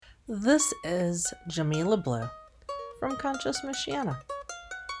This is Jamila Blue from Conscious Michiana.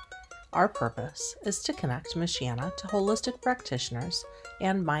 Our purpose is to connect Michiana to holistic practitioners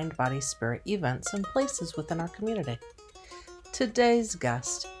and mind-body-spirit events and places within our community. Today's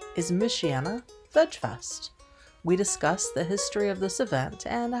guest is Michiana Veg Fest. We discuss the history of this event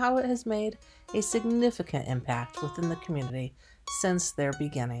and how it has made a significant impact within the community since their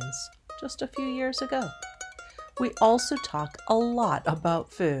beginnings just a few years ago. We also talk a lot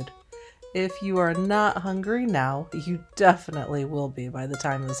about food. If you are not hungry now, you definitely will be by the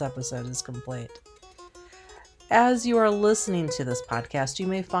time this episode is complete. As you are listening to this podcast, you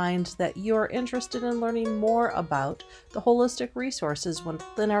may find that you are interested in learning more about the holistic resources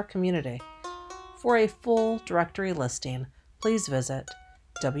within our community. For a full directory listing, please visit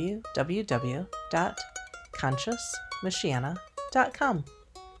www.consciousmichiana.com.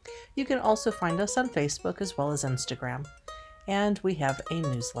 You can also find us on Facebook as well as Instagram, and we have a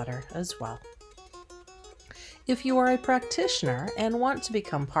newsletter as well. If you are a practitioner and want to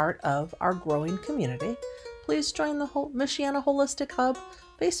become part of our growing community, please join the Michiana Holistic Hub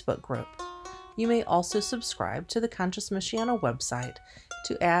Facebook group. You may also subscribe to the Conscious Michiana website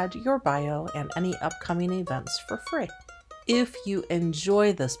to add your bio and any upcoming events for free. If you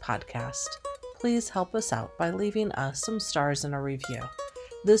enjoy this podcast, please help us out by leaving us some stars and a review.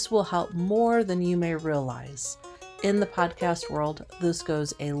 This will help more than you may realize. In the podcast world, this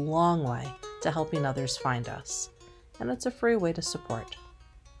goes a long way to helping others find us, and it's a free way to support.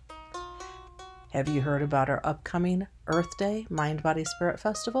 Have you heard about our upcoming Earth Day Mind Body Spirit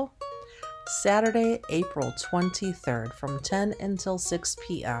Festival? Saturday, April 23rd from 10 until 6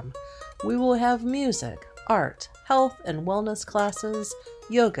 p.m. We will have music, art, health and wellness classes,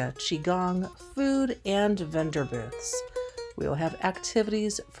 yoga, qigong, food, and vendor booths. We will have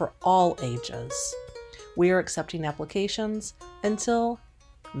activities for all ages. We are accepting applications until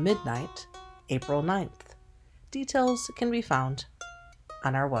midnight, April 9th. Details can be found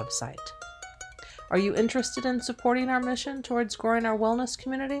on our website. Are you interested in supporting our mission towards growing our wellness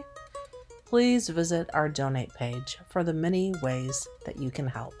community? Please visit our donate page for the many ways that you can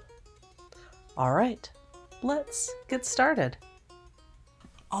help. All right, let's get started.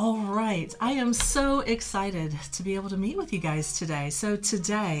 All right, I am so excited to be able to meet with you guys today. So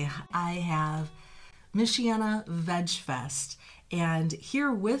today I have Michiana Veg Fest, and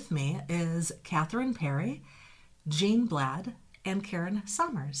here with me is Catherine Perry, Jean Blad, and Karen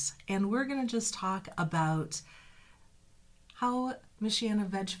Summers. And we're going to just talk about how Michiana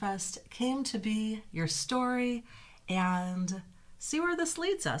Veg Fest came to be, your story, and see where this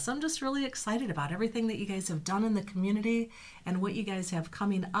leads us. I'm just really excited about everything that you guys have done in the community and what you guys have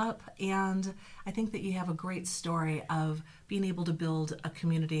coming up. And I think that you have a great story of being able to build a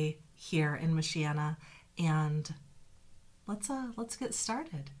community here in Michiana. And let's get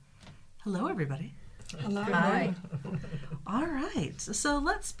started. Hello, everybody. Hello. Hi. All right. So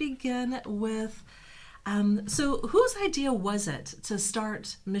let's begin with, so whose idea was it to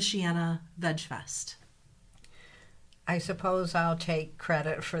start Michiana Veg Fest? I suppose I'll take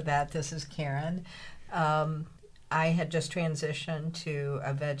credit for that. This is Karen. I had just transitioned to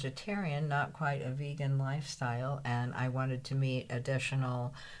a vegetarian, not quite a vegan lifestyle, and I wanted to meet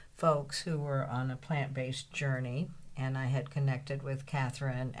additional folks who were on a plant-based journey. And I had connected with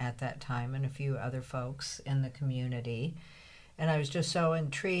Catherine at that time and a few other folks in the community. And I was just so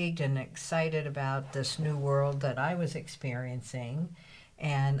intrigued and excited about this new world that I was experiencing.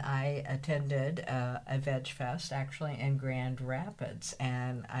 And I attended a Veg Fest actually in Grand Rapids.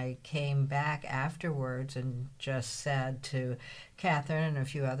 And I came back afterwards and just said to Catherine and a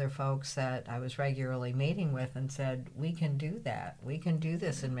few other folks that I was regularly meeting with and said, we can do that. We can do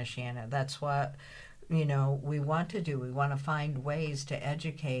this in Michiana. That's what we want to do. We want to find ways to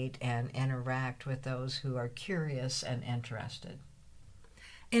educate and interact with those who are curious and interested.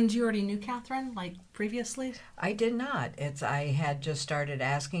 And you already knew Catherine, like previously? I did not. I had just started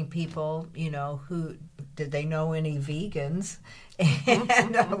asking people, who did they know any vegans?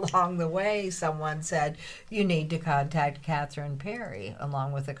 And along the way, someone said, you need to contact Catherine Perry,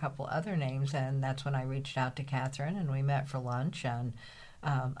 along with a couple other names. And that's when I reached out to Catherine, and we met for lunch. And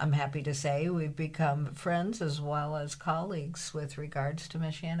I'm happy to say we've become friends as well as colleagues with regards to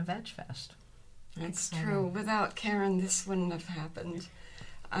Michiana Veg Fest. That's true. Without Karen, this wouldn't have happened.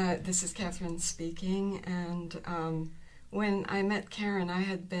 This is Catherine speaking, and when I met Karen, I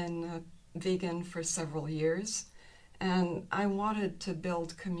had been vegan for several years, and I wanted to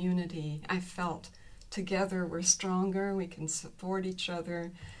build community. I felt together we're stronger, we can support each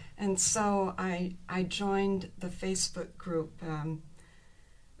other, and so I joined the Facebook group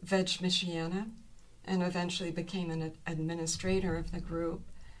Veg Michiana, and eventually became an administrator of the group.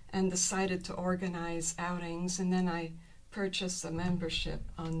 and decided to organize outings. And then I purchased a membership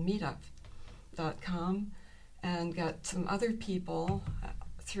on meetup.com and got some other people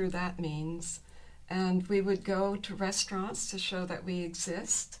through that means. And we would go to restaurants to show that we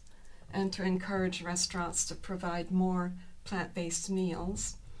exist and to encourage restaurants to provide more plant-based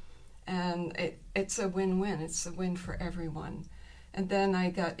meals. And it's a win-win. It's a win for everyone. And then I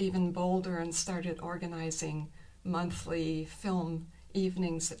got even bolder and started organizing monthly film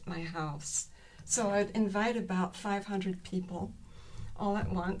evenings at my house. So I'd invite about 500 people all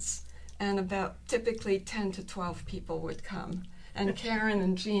at once, and about typically 10 to 12 people would come. And Karen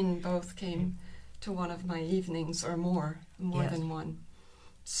and Jean both came to one of my evenings or more Yes. than one.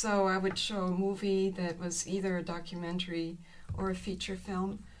 So I would show a movie that was either a documentary or a feature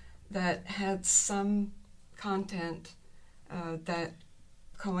film that had some content that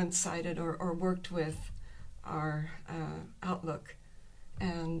coincided or worked with our outlook.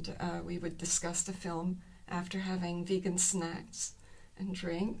 And we would discuss the film after having vegan snacks and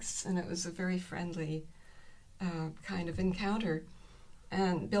drinks, and it was a very friendly kind of encounter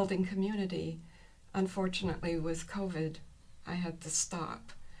and building community. Unfortunately, with COVID, I had to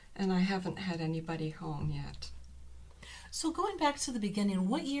stop, and I haven't had anybody home yet. So going back to the beginning,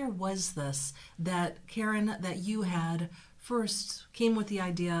 what year was this that, Karen, that you had first came with the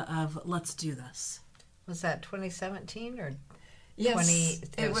idea of let's do this? Was that 2017 or Yes,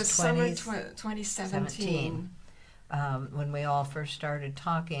 it was summer 2017? 2017. When we all first started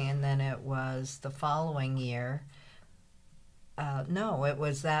talking, and then it was the following year. No, it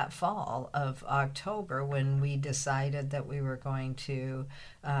was that fall of October when we decided that we were going to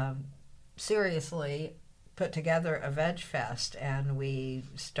seriously put together a Veg Fest, and we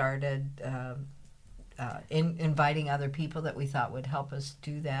started inviting other people that we thought would help us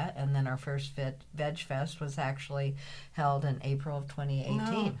do that. And then our first Veg Fest was actually held in April of 2018.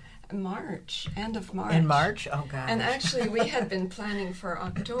 No, March, end of March. In March? Oh, gosh. And actually, we had been planning for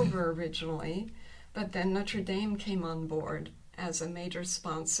October originally, but then Notre Dame came on board as a major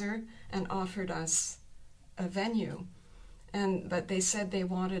sponsor and offered us a venue. But they said they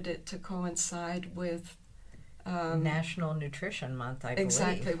wanted it to coincide with National Nutrition Month, I believe.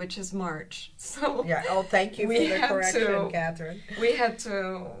 exactly, which is March. So Yeah. Oh, thank you for We the had correction, to- Catherine. we had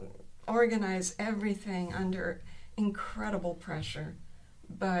to organize everything under incredible pressure,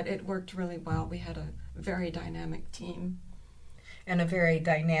 but it worked really well. We had a very dynamic team. And a very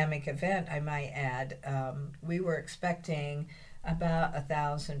dynamic event, I might add. We were expecting about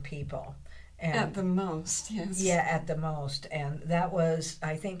 1,000 people. And At the most, yes. yeah, at the most. And that was,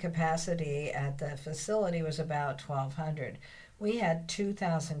 I think, capacity at the facility was about 1,200. We had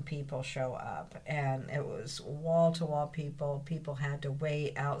 2,000 people show up, and it was wall-to-wall people. People had to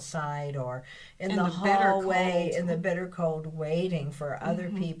wait outside or in the bitter hallway cold. in the bitter cold waiting for other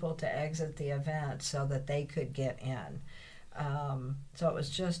Mhm. people to exit the event so that they could get in. So it was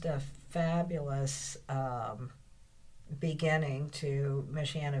just a fabulous beginning to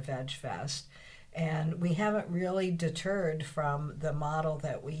Michiana Veg Fest. And we haven't really deterred from the model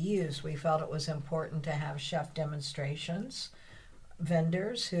that we use. We felt it was important to have chef demonstrations,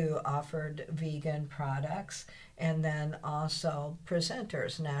 vendors who offered vegan products, and then also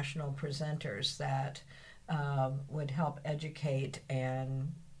presenters, national presenters that would help educate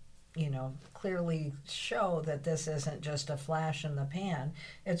and clearly show that this isn't just a flash in the pan.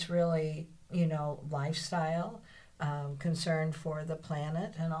 It's really, lifestyle, concern for the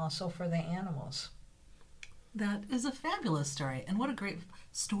planet and also for the animals. That is a fabulous story, and what a great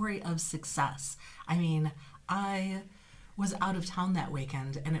story of success. I mean, I was out of town that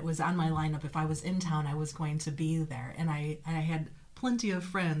weekend, and it was on my lineup. If I was in town, I was going to be there, and I had plenty of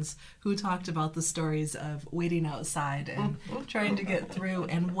friends who talked about the stories of waiting outside and trying to get through,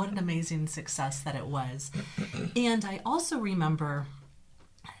 and what an amazing success that it was. And I also remember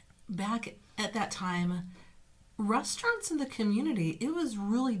back at that time, restaurants in the community, it was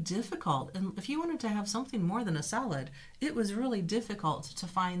really difficult. And if you wanted to have something more than a salad, it was really difficult to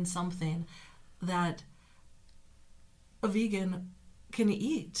find something that a vegan can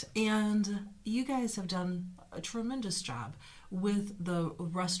eat. And you guys have done a tremendous job with the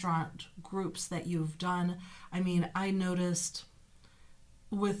restaurant groups that you've done. I mean, I noticed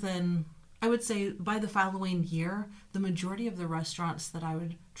I would say by the following year, the majority of the restaurants that I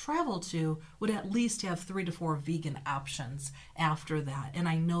would travel to would at least have 3 to 4 vegan options after that. And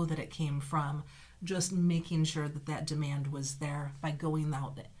I know that it came from just making sure that that demand was there by going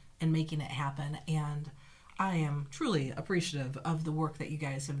out and making it happen. And I am truly appreciative of the work that you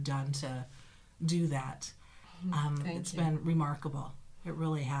guys have done to do that. It's been remarkable. It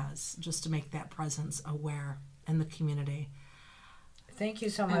really has, just to make that presence aware in the community. Thank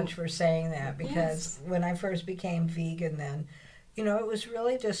you so much for saying that, because when I first became vegan then, it was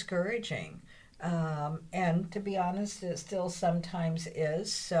really discouraging. And to be honest, it still sometimes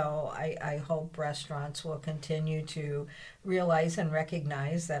is. So I hope restaurants will continue to realize and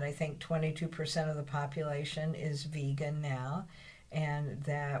recognize that I think 22% of the population is vegan now, and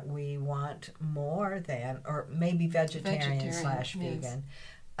that we want more than, or maybe vegetarian slash vegan.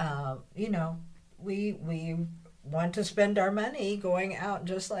 We want to spend our money going out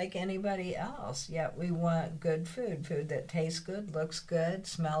just like anybody else, yet we want good food that tastes good, looks good,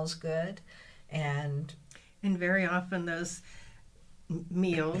 smells good, and very often those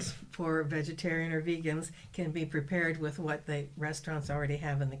meals for vegetarian or vegans can be prepared with what the restaurants already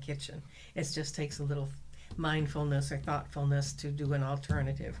have in the kitchen. It just takes a little mindfulness or thoughtfulness to do an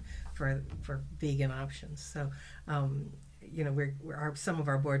alternative for vegan options. So some of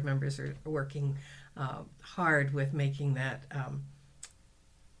our board members are working hard with making that.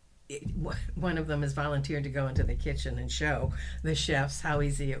 One of them has volunteered to go into the kitchen and show the chefs how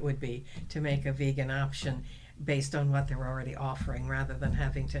easy it would be to make a vegan option based on what they're already offering, rather than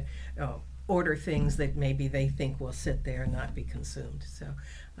having to order things that maybe they think will sit there and not be consumed. So,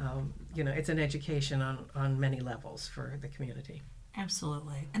 it's an education on many levels for the community.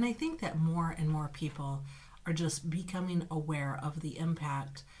 Absolutely. And I think that more and more people are just becoming aware of the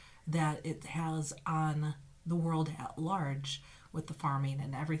impact that it has on the world at large with the farming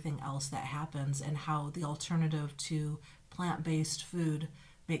and everything else that happens, and how the alternative to plant-based food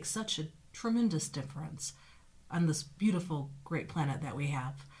makes such a tremendous difference on this beautiful, great planet that we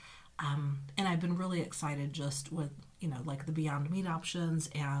have. And I've been really excited just with, like the Beyond Meat options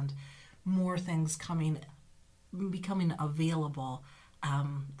and more things becoming available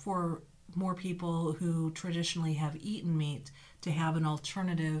for more people who traditionally have eaten meat to have an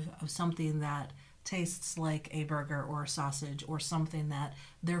alternative of something that tastes like a burger or a sausage or something that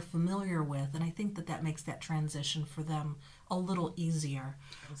they're familiar with. And I think that makes that transition for them a little easier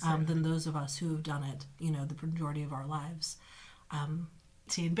than those of us who have done it, the majority of our lives.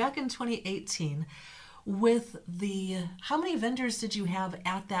 Back in 2018, how many vendors did you have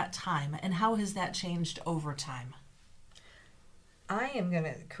at that time, and how has that changed over time? I am going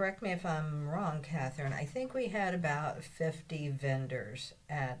to, correct me if I'm wrong, Catherine, I think we had about 50 vendors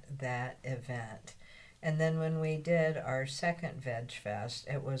at that event. And then when we did our second Veg Fest,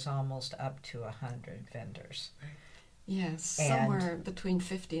 it was almost up to 100 vendors. Yes, somewhere between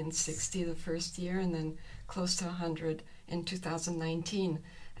 50 and 60 the first year, and then close to 100 in 2019.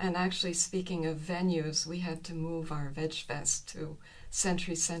 And actually, speaking of venues, we had to move our Veg Fest to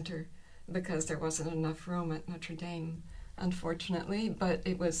Century Center because there wasn't enough room at Notre Dame, unfortunately. But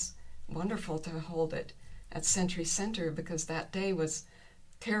it was wonderful to hold it at Century Center because that day was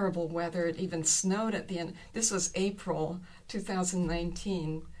terrible weather. It even snowed at the end. This was April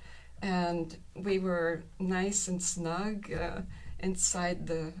 2019. And we were nice and snug inside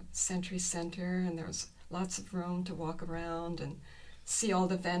the Century Center, and there was lots of room to walk around and see all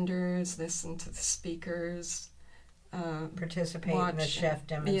the vendors, listen to the speakers. Participate in the chef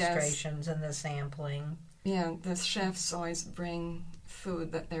demonstrations and the sampling. Yeah, the chefs always bring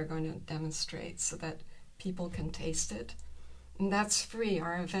food that they're going to demonstrate so that people can taste it. And that's free.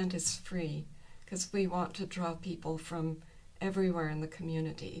 Our event is free because we want to draw people from everywhere in the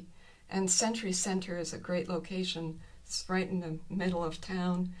community. And Century Center is a great location. It's right in the middle of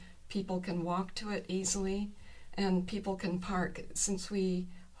town. People can walk to it easily, and people can park. Since we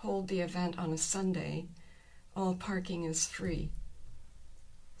hold the event on a Sunday, all parking is free.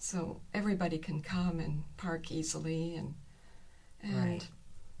 So everybody can come and park easily and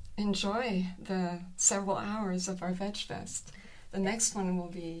enjoy the several hours of our Veg Fest. The next one will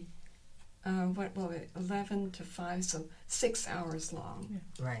be 11 to 5, so 6 hours long.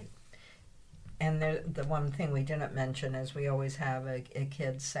 Right. And the one thing we didn't mention is we always have a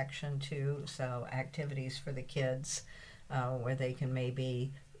kids section too, so activities for the kids where they can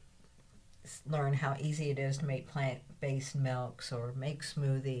maybe learn how easy it is to make plant-based milks or make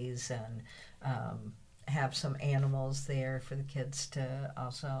smoothies, and have some animals there for the kids to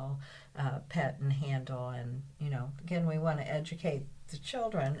also pet and handle. And, again, we want to educate the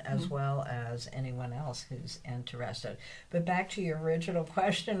children as well as anyone else who's interested. But back to your original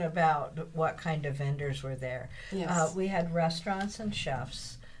question about what kind of vendors were there. Yes. We had restaurants and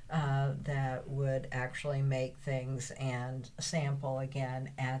chefs that would actually make things and sample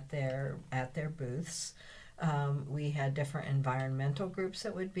again at their booths. We had different environmental groups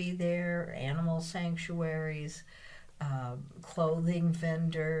that would be there, animal sanctuaries, clothing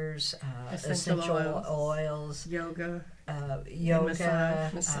vendors, essential oils, yoga,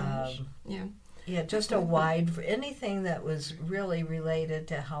 yoga, massage. Yeah, just a wide, anything that was really related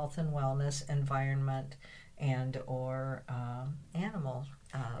to health and wellness, environment, and or animals.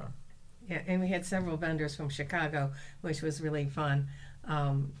 Yeah, and we had several vendors from Chicago, which was really fun.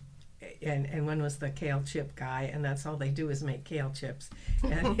 And one was the kale chip guy, and that's all they do is make kale chips.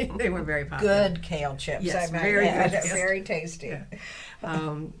 And they were very popular. Good kale chips. Yes, I might very add. good. Very tasty. Yeah.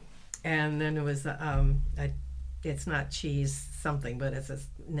 And then it was it's not cheese something, but it's a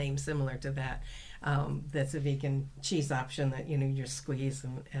name similar to that. That's a vegan cheese option that you squeeze,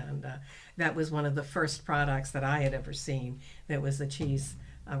 and that was one of the first products that I had ever seen that was a cheese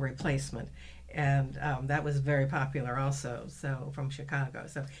replacement, and that was very popular also. So from Chicago,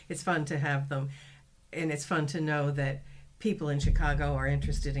 so it's fun to have them, and it's fun to know that people in Chicago are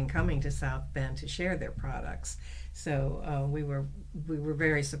interested in coming to South Bend to share their products. So we were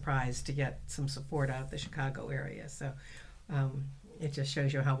very surprised to get some support out of the Chicago area. So it just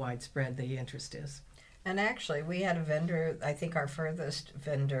shows you how widespread the interest is. And actually, we had a vendor, I think our furthest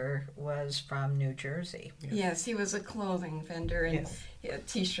vendor was from New Jersey. Yes, he was a clothing vendor, and he had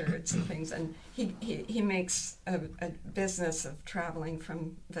T-shirts and things, and he makes a business of traveling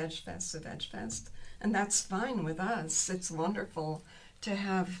from VegFest to VegFest, and that's fine with us. It's wonderful to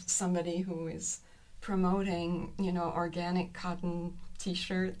have somebody who is promoting, organic cotton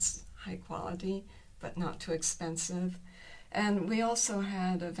T-shirts, high quality, but not too expensive. And we also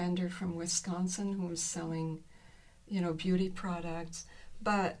had a vendor from Wisconsin who was selling, beauty products.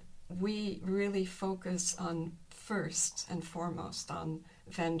 But we really focus on first and foremost on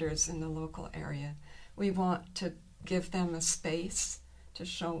vendors in the local area. We want to give them a space to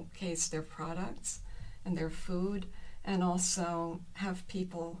showcase their products and their food, and also have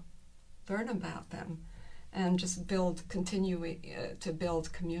people learn about them and just continue to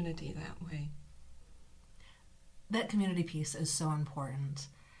build community that way. That community piece is so important,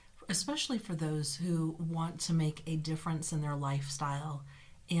 especially for those who want to make a difference in their lifestyle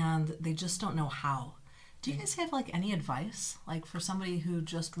and they just don't know how. Do you guys have any advice for somebody who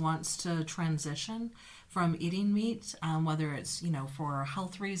just wants to transition from eating meat, whether it's for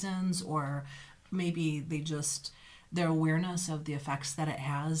health reasons, or maybe their awareness of the effects that it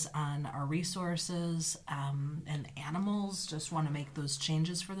has on our resources and animals, just want to make those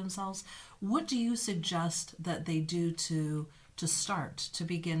changes for themselves? What do you suggest that they do to start, to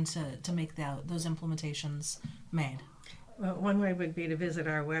begin to make those implementations made? Well, one way would be to visit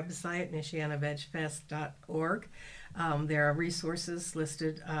our website, michianavegfest.org. There are resources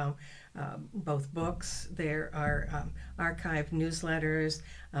listed, both books. There are archived newsletters.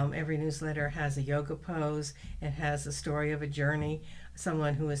 Every newsletter has a yoga pose. It has a story of a journey,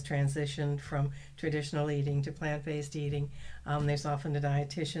 someone who has transitioned from traditional eating to plant-based eating. There's often a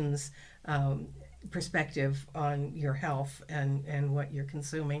dietitian's perspective on your health and what you're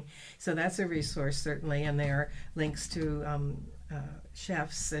consuming. So that's a resource, certainly, and there are links to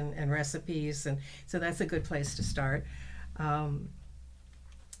chefs and recipes, and so that's a good place to start.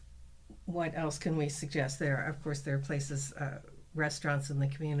 What else can we suggest? There are places, restaurants in the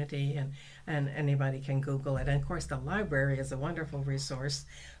community, and anybody can Google it. And of course, the library is a wonderful resource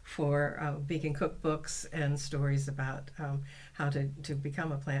for vegan cookbooks and stories about how to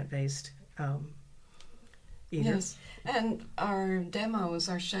become a plant-based eater. Yes, and our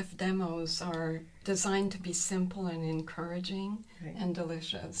chef demos are designed to be simple and encouraging and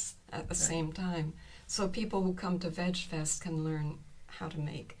delicious at the same time. So people who come to VegFest can learn how to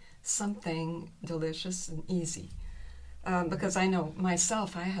make something delicious and easy. Because I know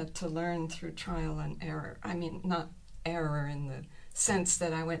myself, I had to learn through trial and error. I mean, not error in the sense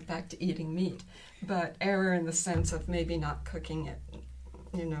that I went back to eating meat, but error in the sense of maybe not cooking it,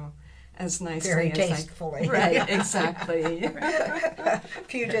 as nicely very as tastefully. Right, exactly. A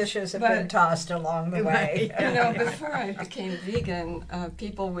few dishes have been tossed along the way. Before I became vegan,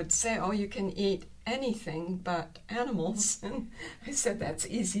 people would say, "Oh, you can eat anything but animals," and I said, "That's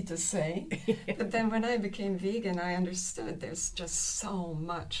easy to say." But then when I became vegan, I understood there's just so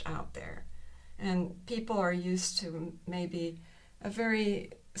much out there, and people are used to maybe a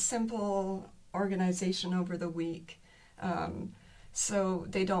very simple organization over the week. So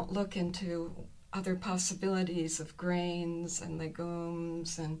they don't look into other possibilities of grains and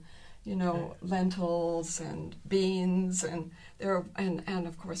legumes and, lentils and beans and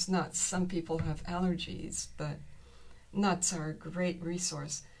of course nuts. Some people have allergies, but nuts are a great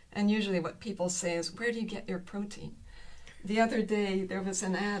resource. And usually what people say is, "Where do you get your protein?" The other day there was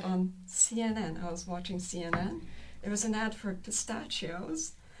an ad on CNN. I was watching CNN. There was an ad for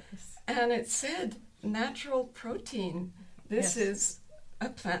pistachios, and it said natural protein. This is a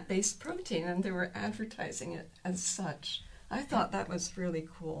plant-based protein, and they were advertising it as such. I thought that was really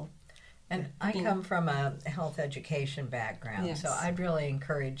cool. And I come from a health education background, Yes. so I'd really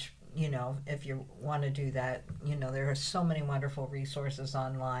encourage, if you want to do that, there are so many wonderful resources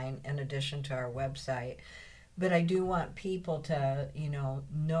online in addition to our website. But I do want people to,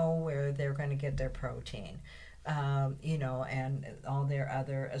 know where they're going to get their protein, and all their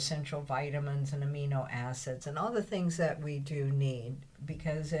other essential vitamins and amino acids and all the things that we do need.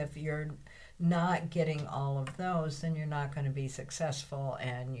 Because if you're not getting all of those, then you're not going to be successful,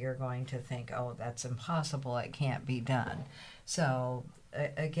 and you're going to think, oh, that's impossible, it can't be done. So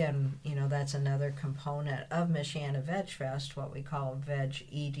again, that's another component of Michiana Veg Fest, what we call Veg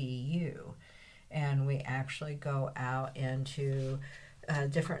EDU. And we actually go out into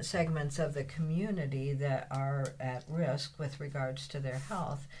different segments of the community that are at risk with regards to their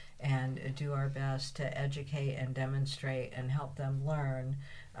health, and do our best to educate and demonstrate and help them learn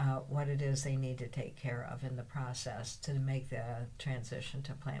what it is they need to take care of in the process to make the transition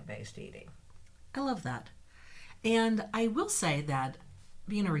to plant-based eating. I love that. And I will say that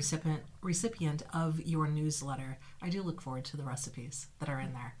being a recipient of your newsletter, I do look forward to the recipes that are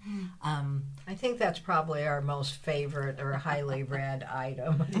in there. I think that's probably our most favorite or highly read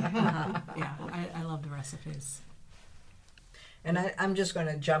item. Yeah, I love the recipes. And I'm just going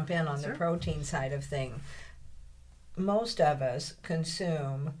to jump in on Sure. the protein side of things. Most of us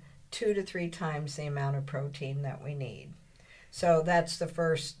consume 2 to 3 times the amount of protein that we need. So that's the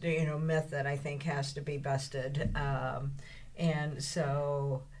first, myth that I think has to be busted. And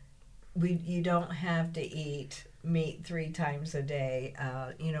so you don't have to eat meat 3 times a day.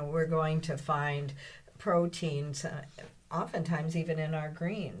 We're going to find proteins, oftentimes even in our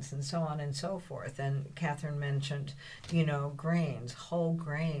greens and so on and so forth. And Catherine mentioned, grains. Whole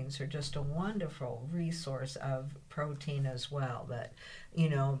grains are just a wonderful resource of protein as well. But,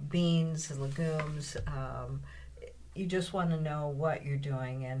 beans, legumes, you just want to know what you're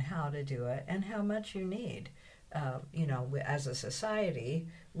doing and how to do it and how much you need. As a society,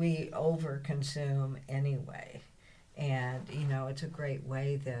 we overconsume anyway. And, it's a great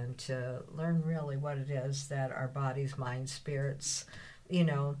way then to learn really what it is that our bodies, minds, spirits,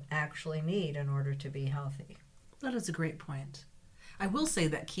 actually need in order to be healthy. That is a great point. I will say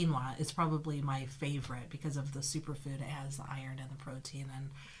that quinoa is probably my favorite because of the superfood. It has the iron and the protein and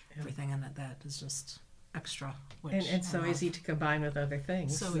everything in it that is just extra. Which And it's I so love. easy to combine with other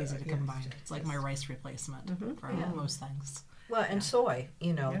things. So easy to yeah, combine. It's like my rice replacement for Yeah. most things. Well, and soy,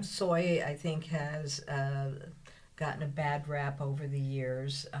 Yeah. soy I think has gotten a bad rap over the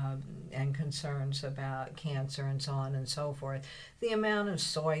years, and concerns about cancer and so on and so forth. The amount of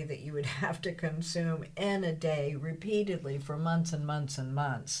soy that you would have to consume in a day repeatedly for months and months and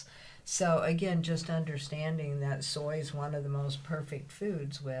months. So again, just understanding that soy is one of the most perfect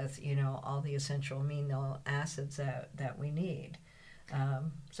foods with, all the essential amino acids that we need.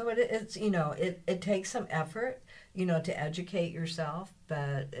 So it takes some effort, to educate yourself,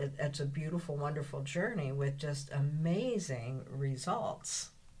 but it's a beautiful, wonderful journey with just amazing results.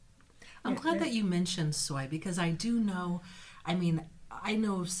 I'm glad that you mentioned soy because I do know, I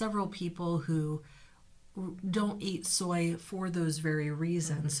know several people who don't eat soy for those very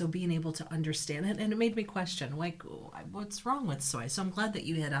reasons. So being able to understand it, and it made me question, like, what's wrong with soy? So I'm glad that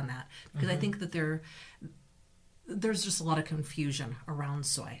you hit on that because I think that there's just a lot of confusion around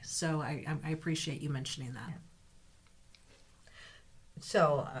soy. So I appreciate you mentioning that.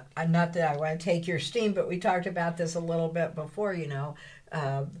 So, not that I want to take your steam, but we talked about this a little bit before,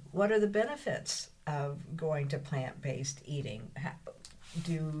 what are the benefits of going to plant-based eating?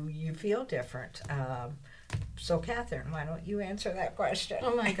 Do you feel different? So, Catherine, why don't you answer that question?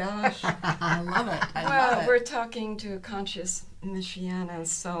 Oh my gosh. I love it. I Well, love we're it. talking to conscious Michiana,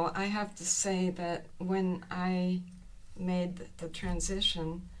 so I have to say that when I made the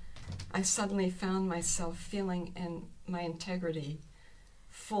transition, I suddenly found myself feeling in my integrity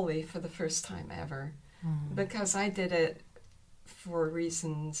fully for the first time ever. Because I did it for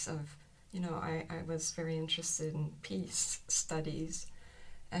reasons of, I was very interested in peace studies,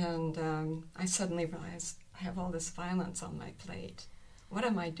 and I suddenly realized I have all this violence on my plate. What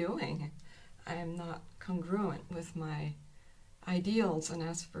am I doing? I am not congruent with my ideals and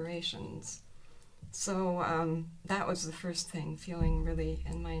aspirations. So that was the first thing, feeling really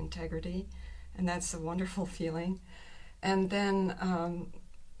in my integrity, and that's a wonderful feeling. And then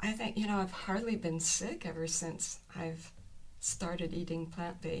I think, I've hardly been sick ever since I've started eating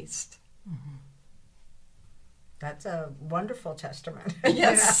plant-based. That's a wonderful testament.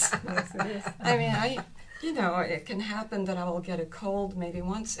 Yes. Yes, it is. I mean, it can happen that I will get a cold maybe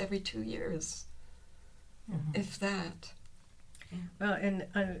once every 2 years, if that. Well, and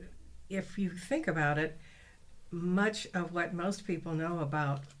if you think about it, much of what most people know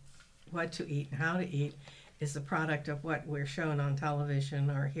about what to eat and how to eat is the product of what we're shown on television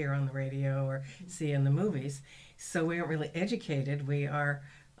or hear on the radio or see in the movies. So we aren't really educated. We are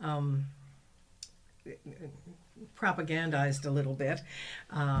propagandized a little bit.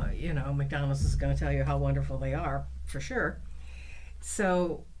 McDonald's is going to tell you how wonderful they are, for sure.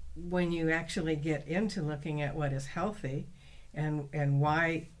 So when you actually get into looking at what is healthy and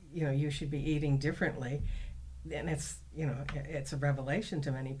why you should be eating differently, then it's a revelation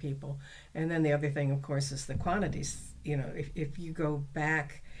to many people. And then the other thing, of course, is the quantities. If you go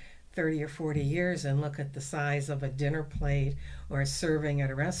back 30 or 40 years and look at the size of a dinner plate or a serving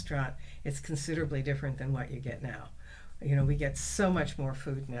at a restaurant, it's considerably different than what you get now. We get so much more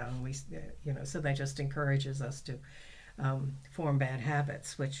food now, and so that just encourages us to form bad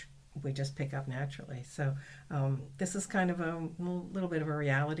habits, which we just pick up naturally. So this is kind of a little bit of a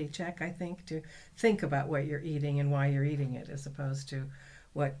reality check, I think, to think about what you're eating and why you're eating it, as opposed to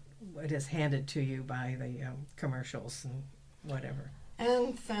what is handed to you by the commercials and whatever.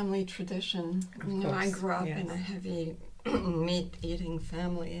 And family tradition. I grew up in a heavy meat-eating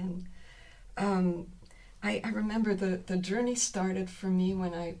family, and I remember the journey started for me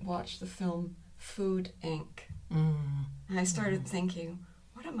when I watched the film Food, Inc. And I started thinking,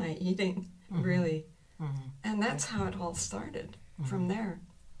 what am I eating, really? And that's how it all started from there.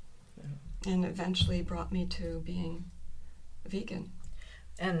 And eventually brought me to being vegan.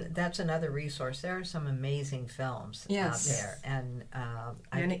 And that's another resource. There are some amazing films out there. And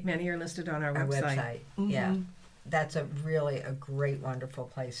many are listed on our website. Yeah. That's a great, wonderful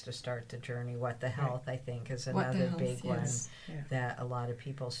place to start the journey. What the Health, I think, is another big one that a lot of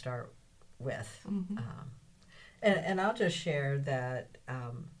people start with. And I'll just share that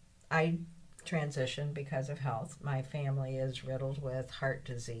I transitioned because of health. My family is riddled with heart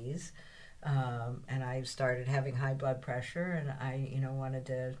disease, and I started having high blood pressure, and I, wanted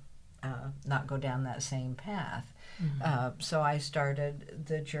to not go down that same path. So I started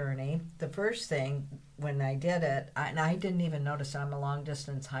the journey. The first thing when I did it, and I didn't even notice I'm a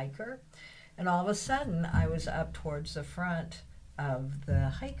long-distance hiker, and all of a sudden I was up towards the front of the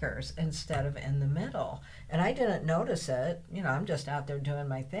hikers instead of in the middle. And I didn't notice it. I'm just out there doing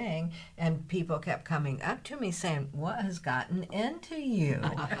my thing. And people kept coming up to me saying, what has gotten into you?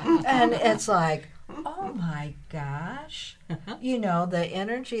 And it's like, oh my gosh. The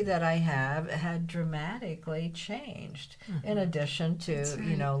energy that I have had dramatically changed. In addition to,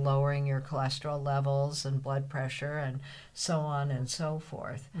 lowering your cholesterol levels and blood pressure and so on and so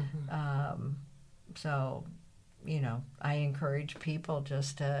forth. I encourage people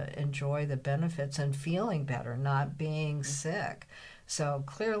just to enjoy the benefits and feeling better, not being sick. So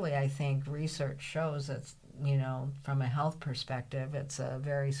clearly, I think research shows that, from a health perspective, it's a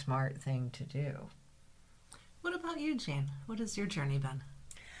very smart thing to do. What about you, Jane? What has your journey been?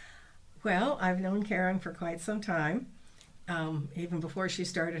 Well, I've known Karen for quite some time, even before she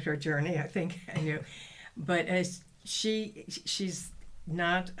started her journey, I think I knew. But as she's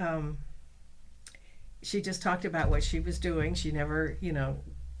not... she just talked about what she was doing. She never,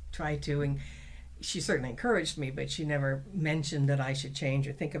 tried to, and she certainly encouraged me, but she never mentioned that I should change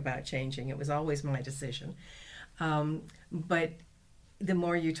or think about changing. It was always my decision. But the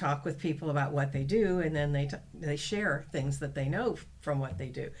more you talk with people about what they do, and then they share things that they know from what they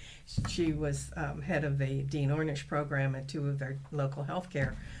do. She was head of the Dean Ornish program at 2 of their local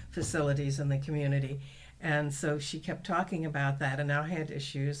healthcare facilities in the community. And so she kept talking about that, and now had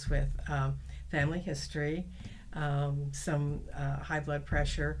issues with family history, some high blood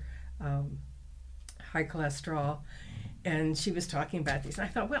pressure, high cholesterol, and she was talking about these. And I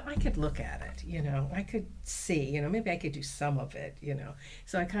thought, well, I could look at it, I could see, maybe I could do some of it,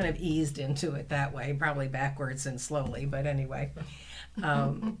 So I kind of eased into it that way, probably backwards and slowly, but anyway.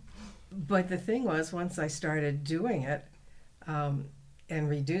 But the thing was, once I started doing it, and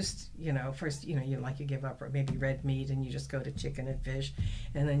reduced, first, you give up maybe red meat and you just go to chicken and fish,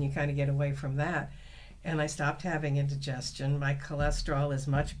 and then you kind of get away from that. And I stopped having indigestion. My cholesterol is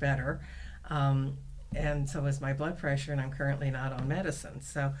much better, and so is my blood pressure, and I'm currently not on medicine.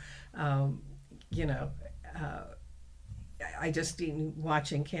 So, I just,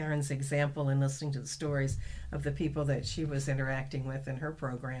 watching Karen's example and listening to the stories of the people that she was interacting with in her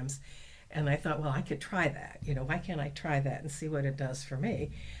programs, and I thought, well, I could try that. Why can't I try that and see what it does for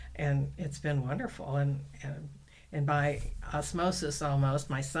me? And it's been wonderful. And by osmosis almost,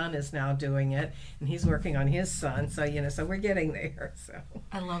 my son is now doing it, and he's working on his son. So, so we're getting there. So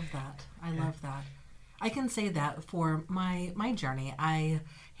I love that. I love that. I can say that for my journey, I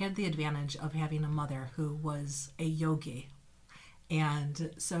had the advantage of having a mother who was a yogi.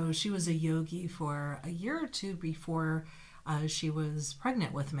 And so she was a yogi for a year or two before she was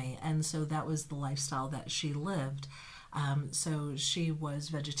pregnant with me, and so that was the lifestyle that she lived. So she was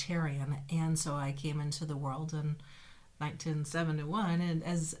vegetarian, and so I came into the world in 1971 and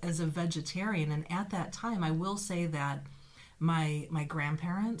as a vegetarian. And at that time, I will say that my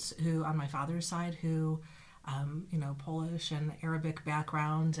grandparents, who on my father's side, who Polish and Arabic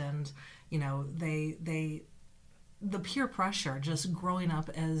background, and they the peer pressure just growing up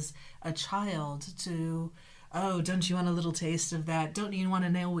as a child to, oh, don't you want a little taste of that? Don't you want to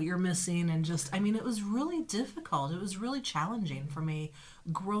know what you're missing? And just, it was really difficult. It was really challenging for me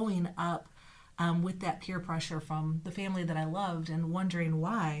growing up with that peer pressure from the family that I loved, and wondering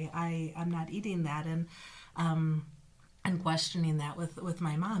why I'm not eating that, and questioning that with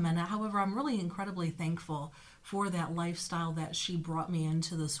my mom. And however, I'm really incredibly thankful for that lifestyle that she brought me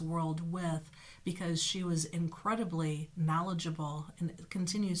into this world with, because she was incredibly knowledgeable and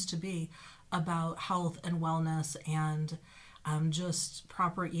continues to be about health and wellness and just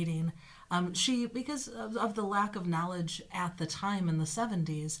proper eating. She, because of the lack of knowledge at the time in the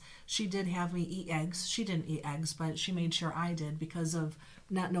 70s, she did have me eat eggs. She didn't eat eggs, but she made sure I did because of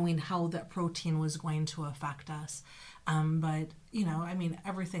not knowing how that protein was going to affect us. But,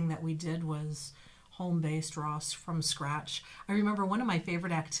 everything that we did was home-based, raw, from scratch. I remember one of my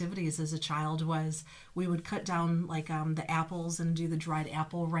favorite activities as a child was we would cut down the apples and do the dried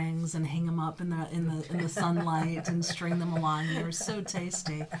apple rings and hang them up in the sunlight and string them along. They were so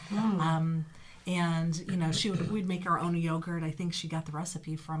tasty. And we'd make our own yogurt. I think she got the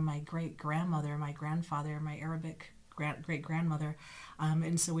recipe from my great grandmother, my grandfather, my Arabic great grandmother,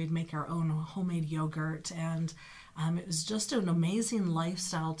 and so we'd make our own homemade yogurt. And it was just an amazing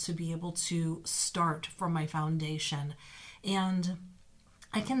lifestyle to be able to start from my foundation. And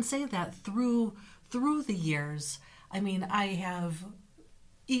I can say that through the years, I have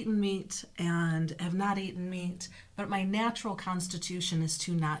eaten meat and have not eaten meat, but my natural constitution is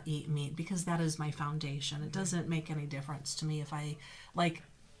to not eat meat because that is my foundation. It doesn't make any difference to me if I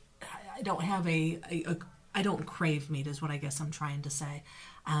don't have I don't crave meat is what I guess I'm trying to say.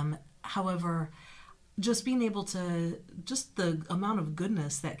 However, just being able to, just the amount of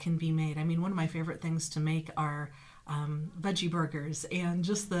goodness that can be made. One of my favorite things to make are veggie burgers, and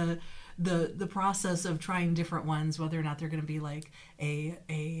just the process of trying different ones, whether or not they're going to be like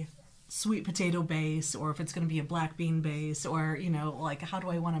a sweet potato base, or if it's going to be a black bean base, or how do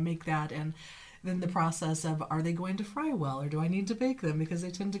I want to make that, and then the process of, are they going to fry well, or do I need to bake them because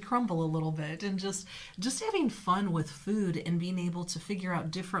they tend to crumble a little bit, and just having fun with food and being able to figure out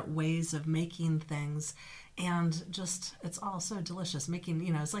different ways of making things. And just, it's all so delicious. Making,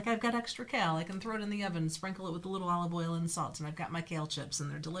 it's like I've got extra kale. I can throw it in the oven, sprinkle it with a little olive oil and salt, and I've got my kale chips, and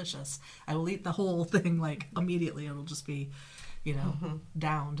they're delicious. I will eat the whole thing immediately. It'll just be,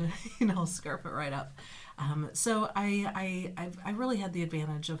 downed, scarf it right up. So I really had the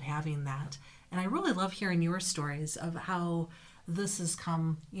advantage of having that. And I really love hearing your stories of how this has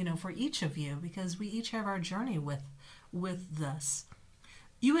come, for each of you, because we each have our journey with this.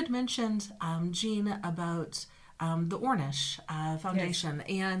 You had mentioned, Jean, about the Ornish Foundation,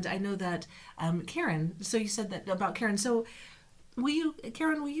 yes. And I know that Karen, so you said that about Karen. So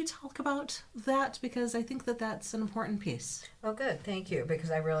Karen, will you talk about that? Because I think that that's an important piece. Well, good. Thank you,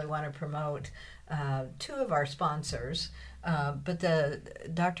 because I really want to promote two of our sponsors. But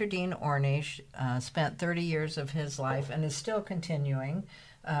Dr. Dean Ornish spent 30 years of his life and is still continuing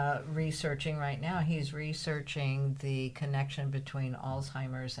researching right now. He's researching the connection between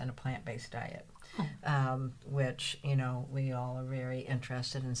Alzheimer's and a plant-based diet, which, we all are very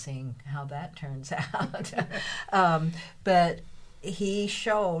interested in seeing how that turns out. But he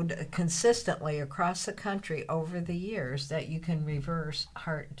showed consistently across the country over the years that you can reverse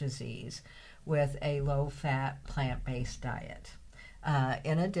heart disease with a low-fat, plant-based diet.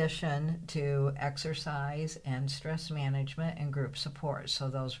 In addition to exercise and stress management and group support. So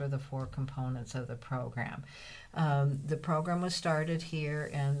those were the 4 components of the program. The program was started here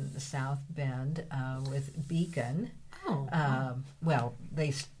in South Bend with Beacon.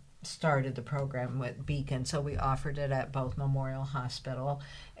 They started the program with Beacon, so we offered it at both Memorial Hospital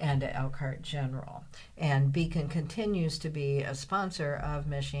and at Elkhart General. And Beacon continues to be a sponsor of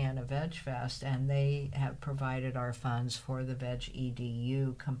Michiana Veg Fest, and they have provided our funds for the Veg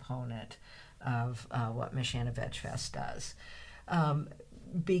EDU component of what Michiana Veg Fest does.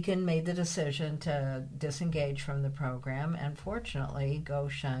 Beacon made the decision to disengage from the program, and fortunately,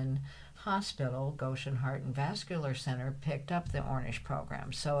 Goshen Hospital, Goshen Heart and Vascular Center, picked up the Ornish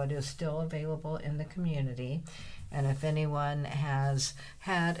program. So it is still available in the community. And if anyone has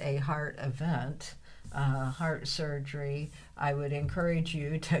had a heart event, heart surgery, I would encourage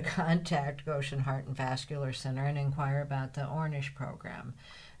you to contact Goshen Heart and Vascular Center and inquire about the Ornish program.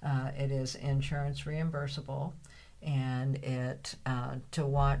 It is insurance reimbursable, and it to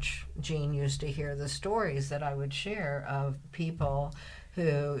watch Jean used to hear the stories that I would share of people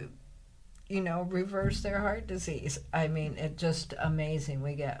who reverse their heart disease. I mean, it's just amazing.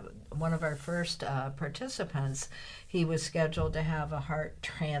 We get one of our first participants, he was scheduled to have a heart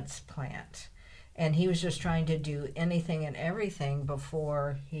transplant. And he was just trying to do anything and everything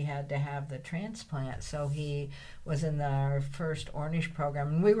before he had to have the transplant. So he was in our first Ornish program.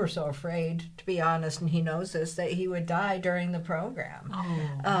 And we were so afraid, to be honest, and he knows this, that he would die during the program.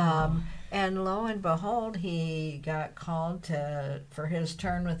 And lo and behold, he got called for his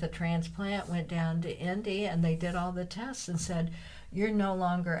turn with the transplant, went down to Indy, and they did all the tests and said, "You're no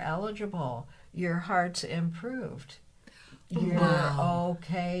longer eligible. Your heart's improved. You're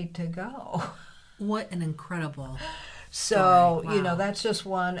okay to go." What an incredible So, story. Wow. that's just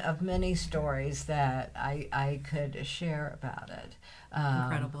one of many stories that I could share about it.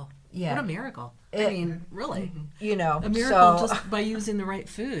 Incredible. Yeah. What a miracle. I mean, really. A miracle so, just by using the right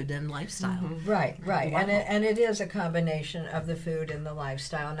food and lifestyle. Right. Wow. And it is a combination of the food and the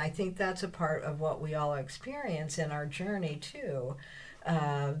lifestyle. And I think that's a part of what we all experience in our journey, too,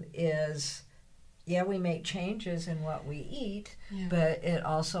 is... Yeah, we make changes in what we eat, but it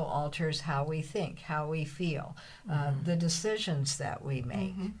also alters how we think, how we feel, the decisions that we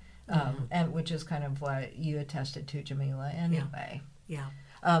make, and which is kind of what you attested to, Jamila, anyway. Yeah.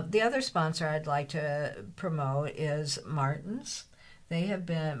 The other sponsor I'd like to promote is Martin's. They have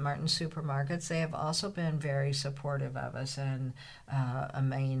been, Martin's Supermarkets, they have also been very supportive of us and a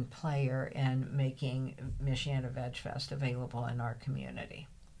main player in making Michiana Veg Fest available in our community.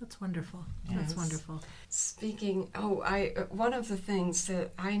 That's wonderful. Yes. That's wonderful. Speaking, one of the things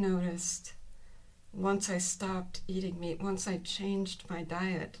that I noticed once I stopped eating meat, once I changed my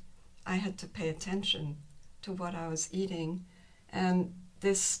diet, I had to pay attention to what I was eating, and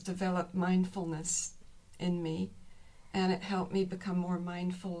this developed mindfulness in me, and it helped me become more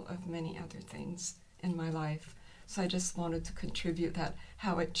mindful of many other things in my life. So I just wanted to contribute that,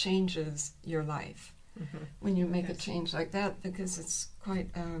 how it changes your life. When you make a change like that, because it's quite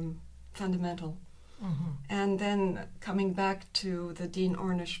fundamental. And then coming back to the Dean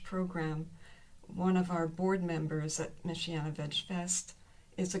Ornish program, one of our board members at Michiana Veg Fest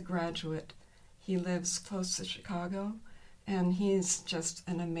is a graduate. He lives close to Chicago, and he's just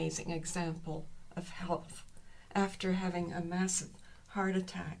an amazing example of health after having a massive heart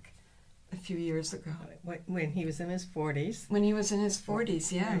attack a few years ago. When he was in his 40s. When he was in his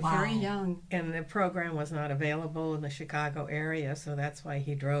 40s, yeah, Wow. very young. And the program was not available in the Chicago area, so that's why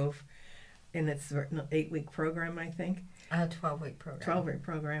he drove. And it's an 8-week program, I think. A 12-week program. 12-week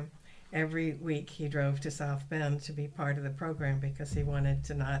program. Every week he drove to South Bend to be part of the program because he wanted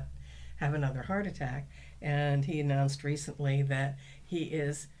to not have another heart attack. And he announced recently that he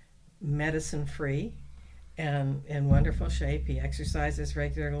is medicine-free and in wonderful shape. He exercises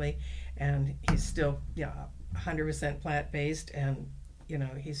regularly, and he's still 100% plant-based, and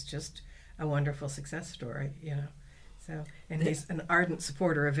he's just a wonderful success story. So, and he's an ardent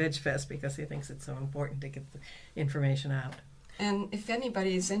supporter of Veg Fest because he thinks it's so important to get the information out. And if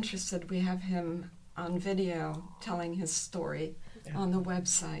anybody's interested, we have him on video telling his story on the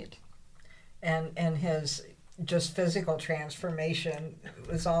website. And his just physical transformation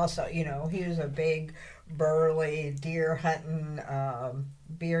was also, he was a big, burly, deer hunting,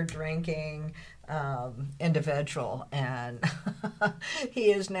 beer drinking individual, and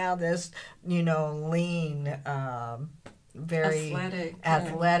he is now this, lean, very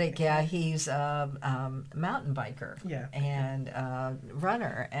athletic. Yeah, he's a mountain biker. Yeah. And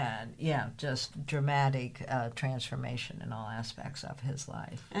runner, and just dramatic transformation in all aspects of his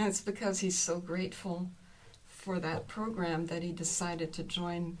life. And it's because he's so grateful for that program that he decided to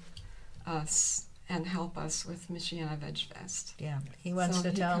join us and help us with Michiana Veg Fest. Yeah, he wants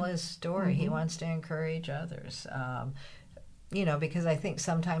to tell his story. He wants to encourage others. Because I think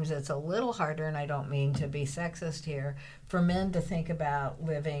sometimes it's a little harder, and I don't mean to be sexist here, for men to think about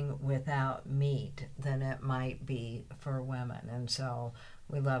living without meat than it might be for women. And so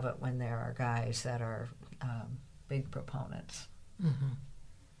we love it when there are guys that are big proponents.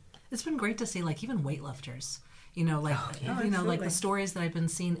 It's been great to see, even weightlifters, like the stories that I've been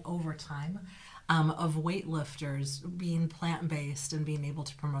seeing over time of weightlifters being plant-based and being able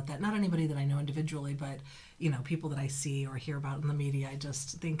to promote that. Not anybody that I know individually, but, people that I see or hear about in the media. I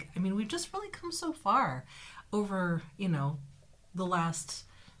just think, we've just really come so far over, the last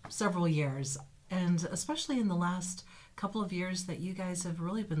several years, and especially in the last couple of years that you guys have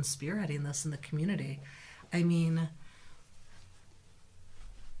really been spearheading this in the community. I mean,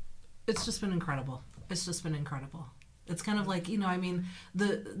 it's just been incredible. It's just been incredible. It's kind of like, you know, I mean,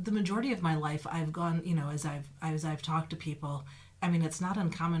 the majority of my life I've gone, you know, as I've talked to people, I mean, it's not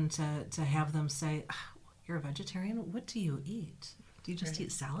uncommon to have them say, "You're a vegetarian? What do you eat? Do you just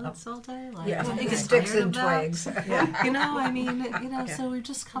eat salads all day?" Like, Yeah, I get sticks tired and of that. twigs. You know, I mean, you know, so we've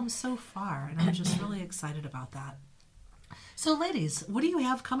just come so far, and I'm just really excited about that. So, ladies, what do you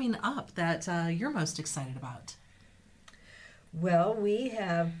have coming up that you're most excited about? Well, we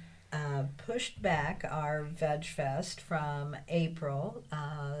have pushed back our Veg Fest from April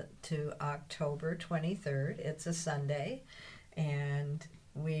to October 23rd. It's a Sunday, and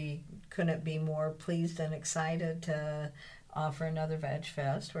we couldn't be more pleased and excited to offer another Veg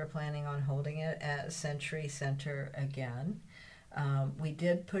Fest. We're planning on holding it at Century Center again. We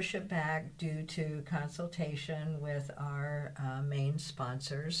did push it back due to consultation with our main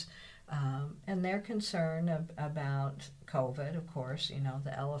sponsors. And their concern about COVID, of course, you know,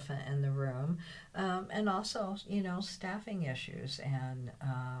 the elephant in the room, and also, you know, staffing issues. And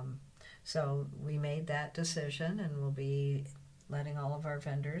so we made that decision, and we'll be letting all of our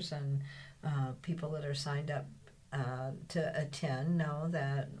vendors and people that are signed up to attend know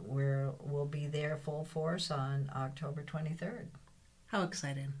that we'll be there full force on October 23rd. How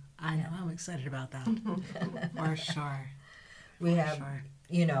exciting. I know, I'm excited about that. For sure. We have, Sure.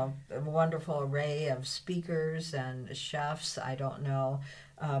 you know, a wonderful array of speakers and chefs. I don't know.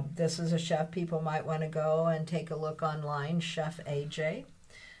 This is a chef people might want to go and take a look online, Chef AJ.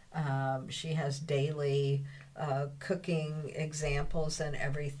 She has daily cooking examples and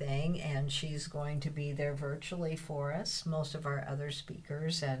everything, and she's going to be there virtually for us. Most of our other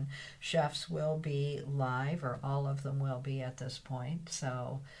speakers and chefs will be live, or all of them will be at this point.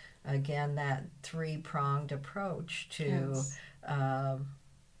 So, again, that three-pronged approach to Yes.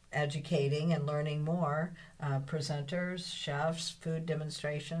 educating and learning more, presenters, chefs, food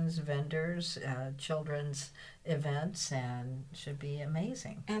demonstrations, vendors, children's events, and should be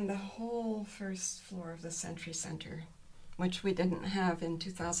amazing. And the whole first floor of the Century Center, which we didn't have in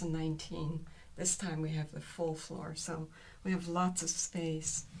 2019. This time we have the full floor, so we have lots of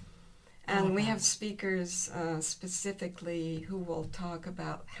space. And we have speakers specifically who will talk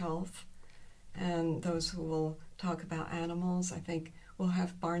about health, and those who will talk about animals. I think we'll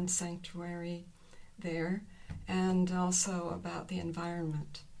have Barn Sanctuary there, and also about the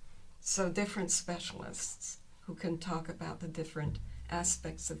environment. So different specialists who can talk about the different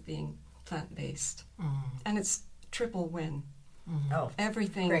aspects of being plant-based. And it's triple win. Oh,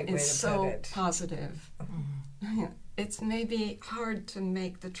 Everything Great way is to so put it. positive. It's maybe hard to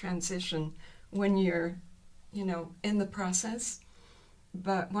make the transition when you're, you know, in the process.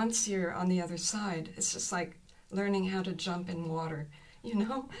 But once you're on the other side, it's just like learning how to jump in water. You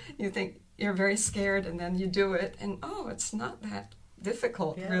know, you think you're very scared, and then you do it, and oh, it's not that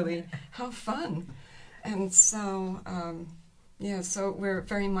difficult, Yeah. really. How fun. And so, so we're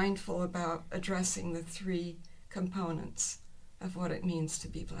very mindful about addressing the three components of what it means to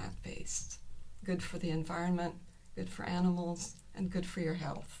be plant-based. Good for the environment, good for animals, and good for your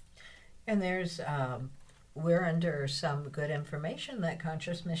health. and there's we're under some good information that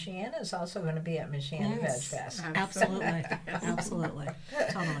Conscious Michiana is also going to be at Michiana Yes. Veg Fest. Absolutely. Absolutely.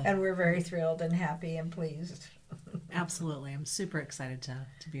 Totally. And we're very thrilled and happy and pleased. Absolutely. I'm super excited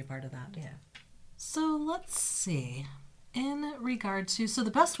to be a part of that. Yeah. So let's see. In regard to, so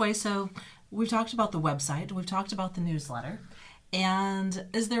the best way, so we've talked about the website, we've talked about the newsletter, and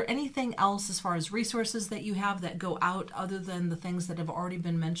is there anything else as far as resources that you have that go out other than the things that have already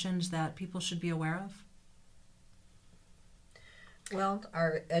been mentioned that people should be aware of? Well,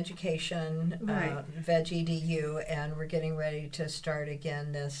 our education, Right. Veg EDU, and we're getting ready to start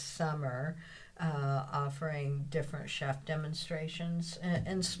again this summer, offering different chef demonstrations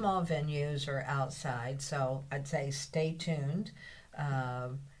in small venues or outside. So I'd say stay tuned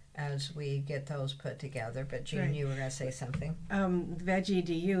as we get those put together. But Jean, Right. you were going to say something.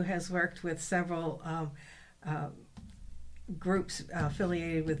 VegEDU has worked with several groups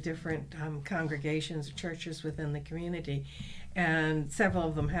affiliated with different congregations or churches within the community, and several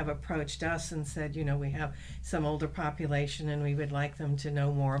of them have approached us and said, you know, we have some older population and we would like them to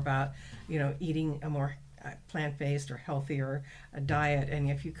know more about, you know, eating a more plant-based or healthier diet, and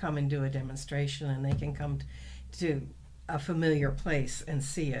if you come and do a demonstration and they can come to a familiar place and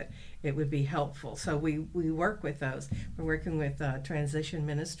see it, it would be helpful. So we work with those. We're working with Transition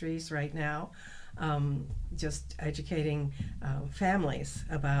Ministries right now, just educating families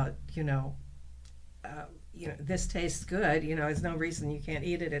about, you know, this tastes good, there's no reason you can't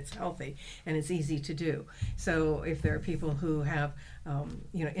eat it. It's healthy and it's easy to do. So if there are people who have,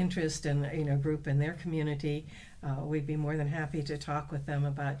 interest in, a group in their community, we'd be more than happy to talk with them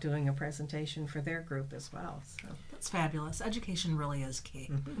about doing a presentation for their group as well. So. That's fabulous. Education really is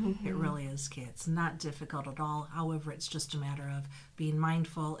key. Mm-hmm. It really is key. It's not difficult at all. However, it's just a matter of being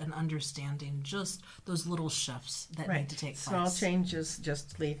mindful and understanding just those little shifts that need to take Small place. changes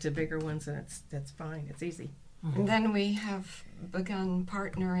just lead to bigger ones, and that's fine. It's easy. And then we have begun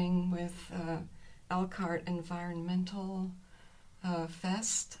partnering with Elkhart Environmental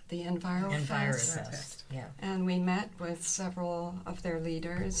Fest, the EnviroFest. EnviroFest, yeah. And we met with several of their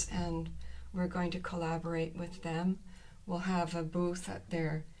leaders, and we're going to collaborate with them. We'll have a booth at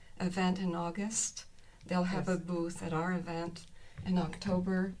their event in August. They'll have a booth at our event in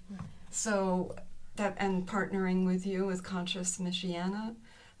October. So and partnering with you with Conscious Michiana,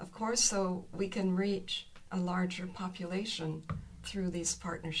 of course, so we can reach a larger population through these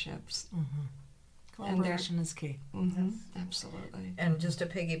partnerships. Collaboration is key. Absolutely. And just to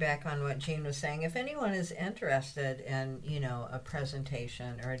piggyback on what Jean was saying, if anyone is interested in, a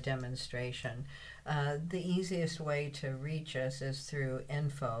presentation or a demonstration, the easiest way to reach us is through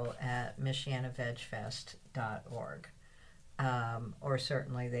info@michianavegfest.org. Or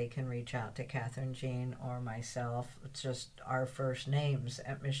certainly they can reach out to Catherine, Jean, or myself. It's just our first names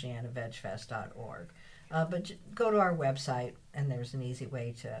at michianavegfest.org. But go to our website, and there's an easy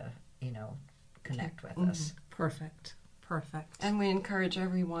way to, connect with us. Perfect. And we encourage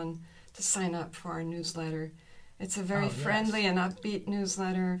everyone to sign up for our newsletter. It's a very yes. friendly and upbeat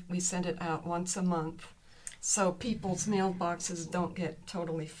newsletter. We send it out once a month, so people's mailboxes don't get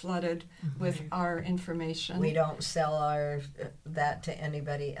totally flooded with our information. We don't sell that to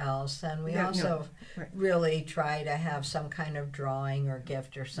anybody else, and we also really try to have some kind of drawing or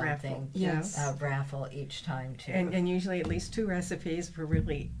gift or something. Raffle each time too. And usually at least 2 recipes for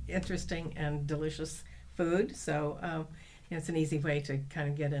really interesting and delicious food. So it's an easy way to kind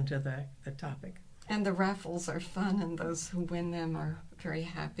of get into the topic. And the raffles are fun, and those who win them are very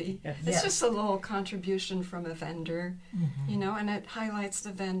happy. Yes. It's just a little contribution from a vendor, and it highlights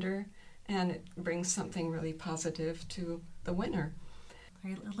the vendor, and it brings something really positive to the winner. Are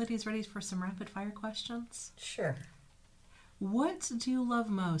you ladies ready for some rapid fire questions? Sure. What do you love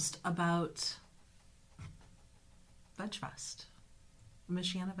most about VegFest,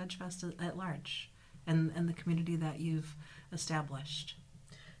 Michiana VegFest at large, and the community that you've established?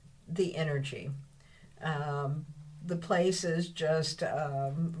 The energy. The place is just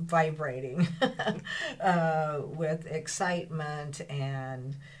vibrating with excitement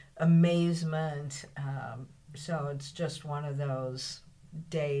and amazement. So it's just one of those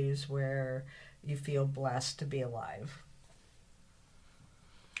days where you feel blessed to be alive.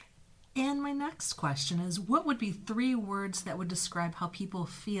 And my next question is, what would be 3 words that would describe how people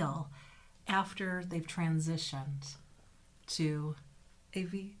feel after they've transitioned to a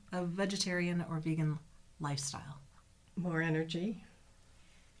vegetarian or vegan lifestyle? More energy.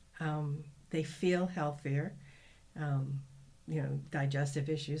 They feel healthier. Digestive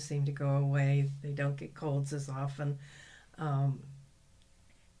issues seem to go away. They don't get colds as often. And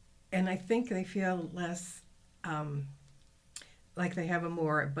I think they feel less like they have a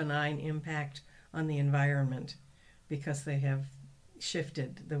more benign impact on the environment because they have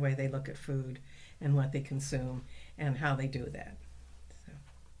shifted the way they look at food and what they consume and how they do that. So.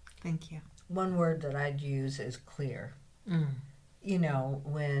 Thank you. One word that I'd use is clear.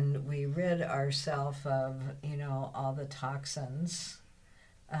 When we rid ourselves of, all the toxins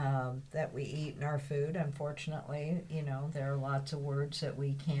that we eat in our food, unfortunately, there are lots of words that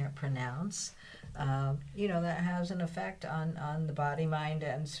we can't pronounce. That has an effect on the body, mind,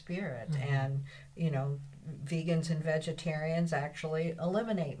 and spirit. And, vegans and vegetarians actually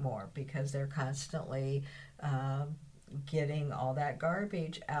eliminate more because they're constantly getting all that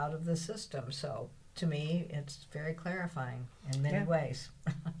garbage out of the system. So to me, it's very clarifying in many ways.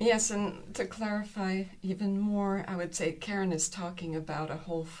 Yes, and to clarify even more, I would say Karen is talking about a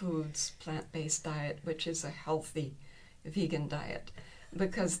whole foods plant-based diet, which is a healthy vegan diet,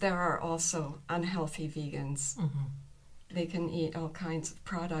 because there are also unhealthy vegans. They can eat all kinds of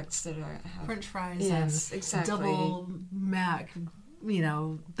products that have French fries yes, and exactly. double Mac,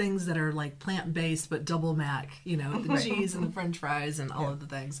 things that are like plant-based but double Mac, the cheese and the French fries and all of the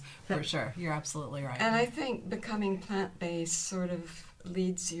things. For sure. You're absolutely right. And I think becoming plant-based sort of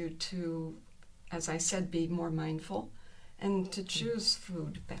leads you to, as I said, be more mindful and to choose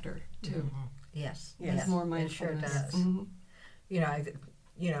food better too. Yes. With more It sure mindfulness. does.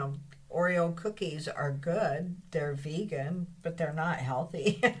 Oreo cookies are good. They're vegan, but they're not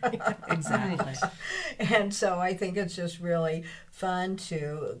healthy. Exactly. And so I think it's just really fun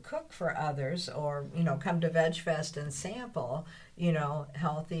to cook for others, or, come to Veg Fest and sample,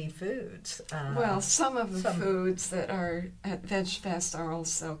 healthy foods. Well, some of the foods that are at Veg Fest are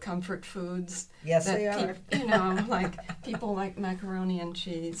also comfort foods. Yes, that they are. like people like macaroni and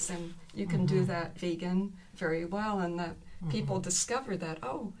cheese, and you can do that vegan very well, and that people discover that,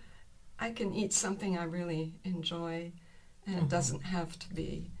 oh, I can eat something I really enjoy, and it doesn't have to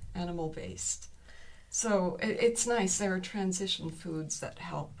be animal-based. So it's nice. There are transition foods that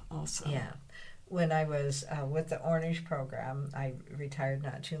help also. Yeah. When I was with the Ornish program, I retired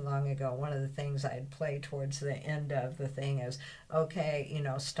not too long ago. One of the things I'd play towards the end of the thing is, okay,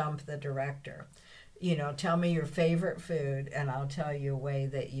 stump the director. Tell me your favorite food, and I'll tell you a way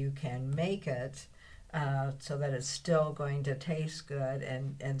that you can make it so that it's still going to taste good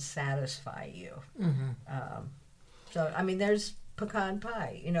and satisfy you. There's pecan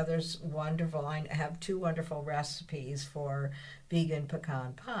pie. There's wonderful, I have 2 wonderful recipes for vegan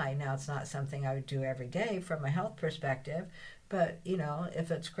pecan pie. Now, it's not something I would do every day from a health perspective, but,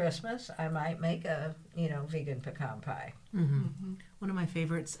 if it's Christmas, I might make a, vegan pecan pie. One of my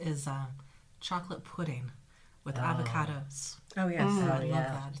favorites is chocolate pudding with avocados. Oh, yes. I love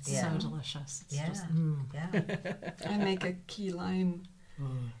yeah. that. It's Yeah. so delicious. It's Yeah. just, Yeah. I make a key lime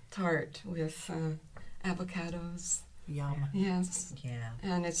tart with avocados. yum. Yes, Yeah.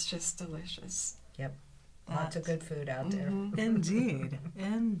 and it's just delicious. Lots of good food out there. Indeed,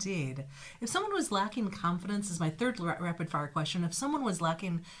 indeed. If someone was lacking confidence, is my third rapid fire question. If someone was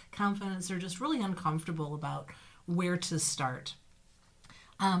lacking confidence or just really uncomfortable about where to start,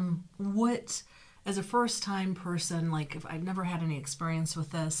 what, as a first time person, like if I've never had any experience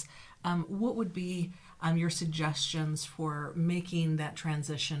with this, what would be your suggestions for making that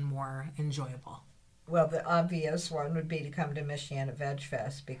transition more enjoyable? Well, the obvious one would be to come to Michiana Veg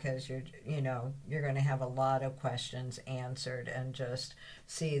Fest, because you're going to have a lot of questions answered and just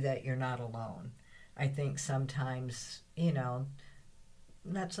see that you're not alone. I think sometimes,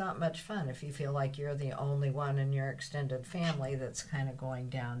 that's not much fun if you feel like you're the only one in your extended family that's kind of going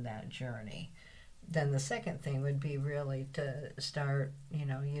down that journey. Then the second thing would be really to start,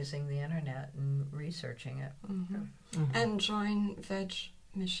 using the internet and researching it. And join Veg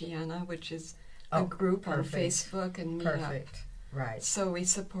Michiana, which is a group perfect. on Facebook and Meetup. Perfect. Right. So we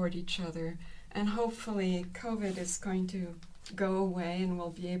support each other, and hopefully COVID is going to go away and we'll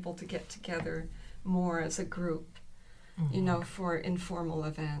be able to get together more as a group, for informal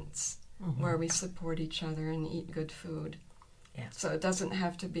events where we support each other and eat good food. Yeah. So it doesn't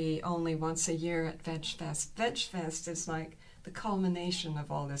have to be only once a year at Veg Fest. Veg Fest is like the culmination of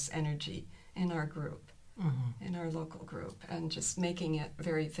all this energy in our group, in our local group, and just making it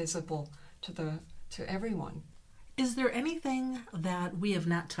very visible to everyone. Is there anything that we have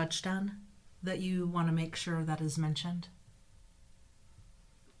not touched on that you want to make sure that is mentioned?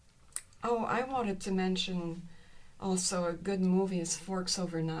 Oh, I wanted to mention also a good movie is Forks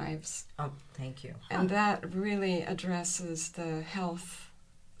Over Knives. Oh, thank you. And that really addresses the health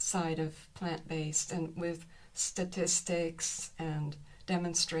side of plant-based, and with statistics and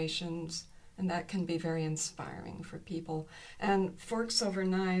demonstrations, and that can be very inspiring for people. And Forks Over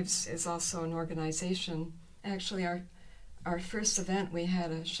Knives is also an organization. Actually, our first event, we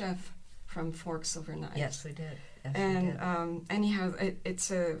had a chef from Forks Over Knives. Yes, we did. Yes, And we did. anyhow, it's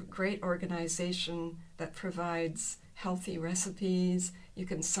a great organization that provides healthy recipes. You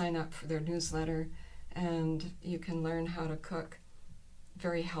can sign up for their newsletter, and you can learn how to cook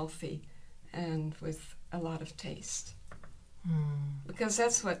very healthy and with a lot of taste. Because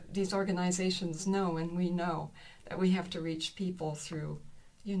that's what these organizations know, and we know that we have to reach people through,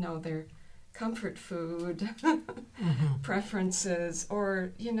 their comfort food preferences,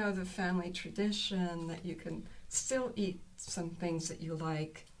 or, the family tradition, that you can still eat some things that you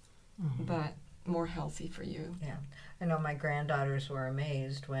like, but more healthy for you. Yeah. I know my granddaughters were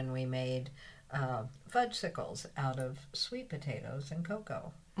amazed when we made fudgesicles out of sweet potatoes and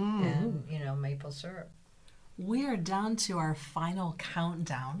cocoa and, maple syrup. We are down to our final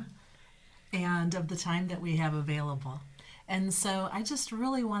countdown and of the time that we have available. And so I just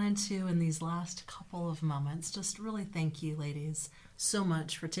really wanted to, in these last couple of moments, just really thank you, ladies, so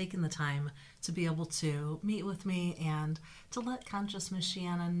much for taking the time to be able to meet with me and to let Conscious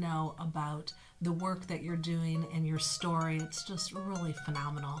Michiana know about the work that you're doing and your story. It's just really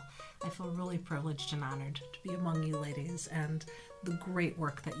phenomenal. I feel really privileged and honored to be among you ladies and the great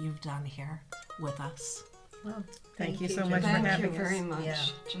work that you've done here with us. Well, Thank you so much for Thank you having us. very much, Yeah.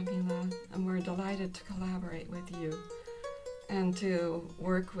 Jamila, and we're delighted to collaborate with you. and to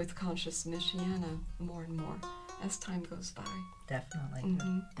work with Conscious Michiana more and more as time goes by. Definitely.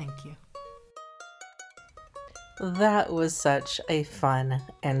 Mm-hmm. Thank you. That was such a fun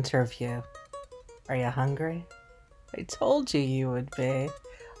interview. Are you hungry? I told you you would be.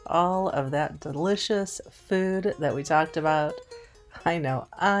 All of that delicious food that we talked about. I know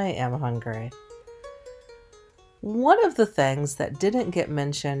I am hungry. One of the things that didn't get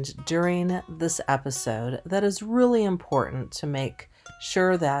mentioned during this episode that is really important to make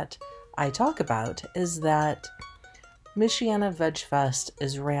sure that I talk about is that Michiana Veg Fest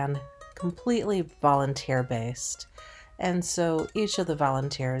is ran completely volunteer based. And so each of the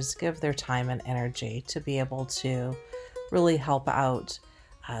volunteers give their time and energy to be able to really help out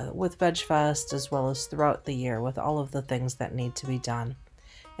with Veg Fest as well as throughout the year with all of the things that need to be done.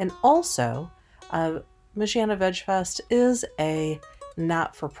 And also, Michiana Veg Fest is a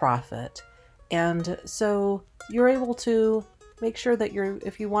not-for-profit. And so you're able to make sure that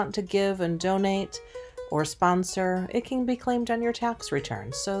if you want to give and donate or sponsor, it can be claimed on your tax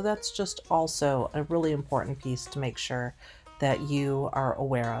return. So that's just also a really important piece to make sure that you are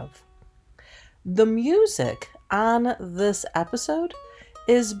aware of. The music on this episode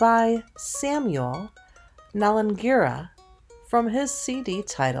is by Samuel Nalangira from his CD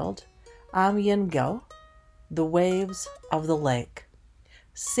titled Amyengo, The Waves of the Lake.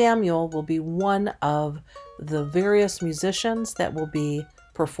 Samuel will be one of the various musicians that will be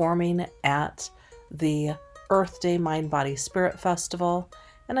performing at the Earth Day Mind Body Spirit Festival,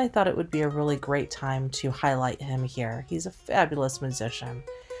 and I thought it would be a really great time to highlight him here. He's a fabulous musician.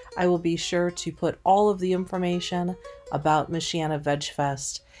 I will be sure to put all of the information about Michiana Veg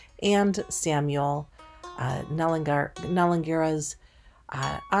Fest and Samuel Nalangira's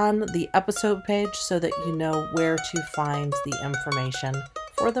on the episode page so that you know where to find the information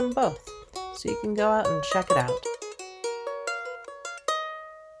for them both. So you can go out and check it out.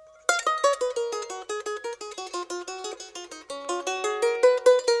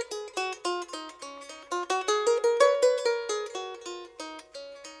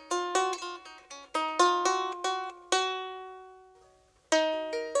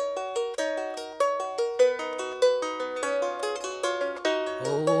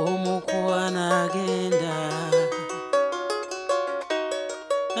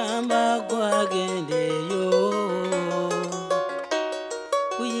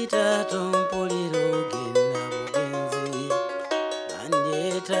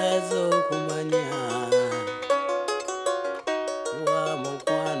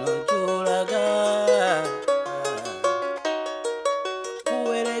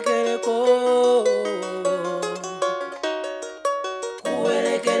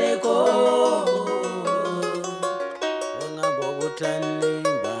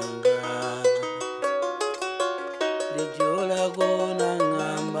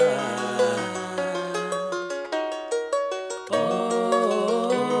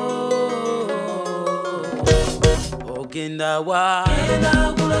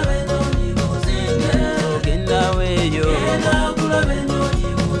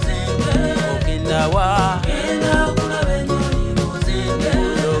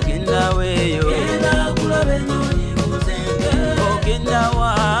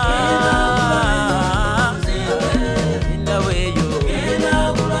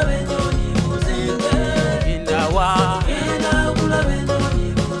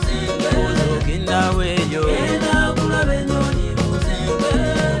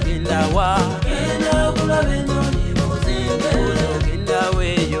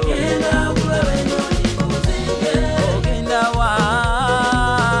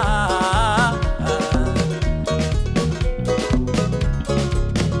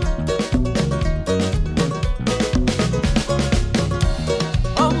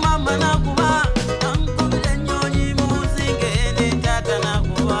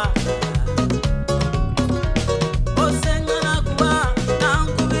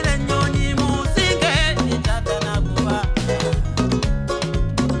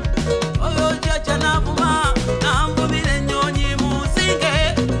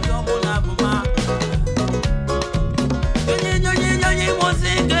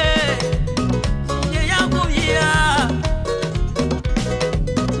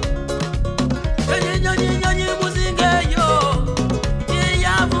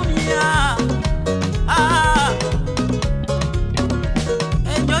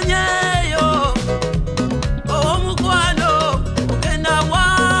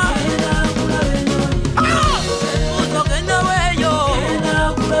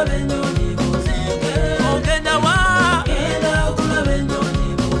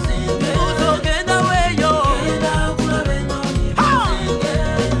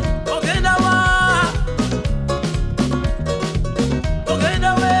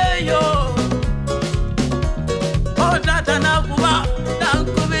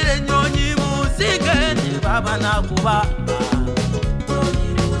 nakuba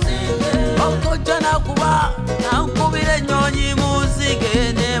okojja nakuba nankubira ennyonyi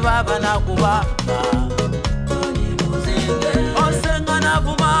muzige ne baba nakuba osenga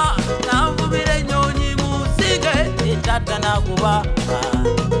navuma nanvubira ennyonyi muzige ne tata nakuba